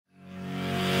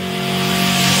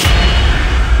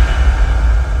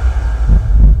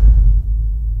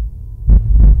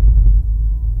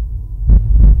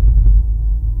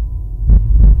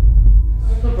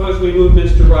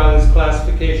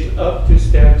classification up to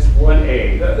status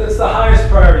 1A. That's the highest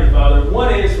priority, Father.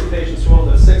 1A is for patients who won't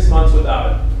live 6 months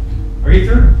without it. Are you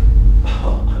through?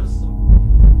 Oh, I'm sorry.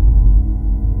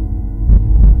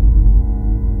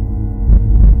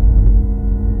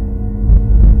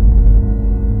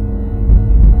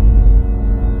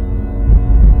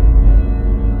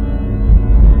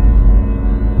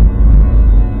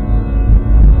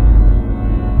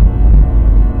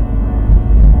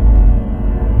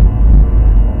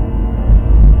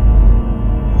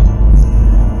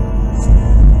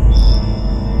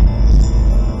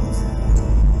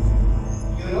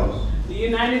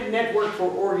 United Network for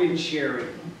Organ Sharing.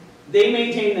 They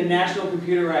maintain the national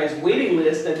computerized waiting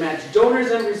list that match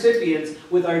donors and recipients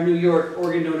with our New York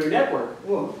Organ Donor Network.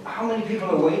 Well, how many people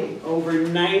are waiting? Over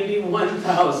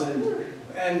 91,000.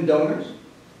 And donors?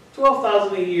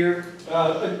 12,000 a year.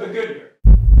 A good year.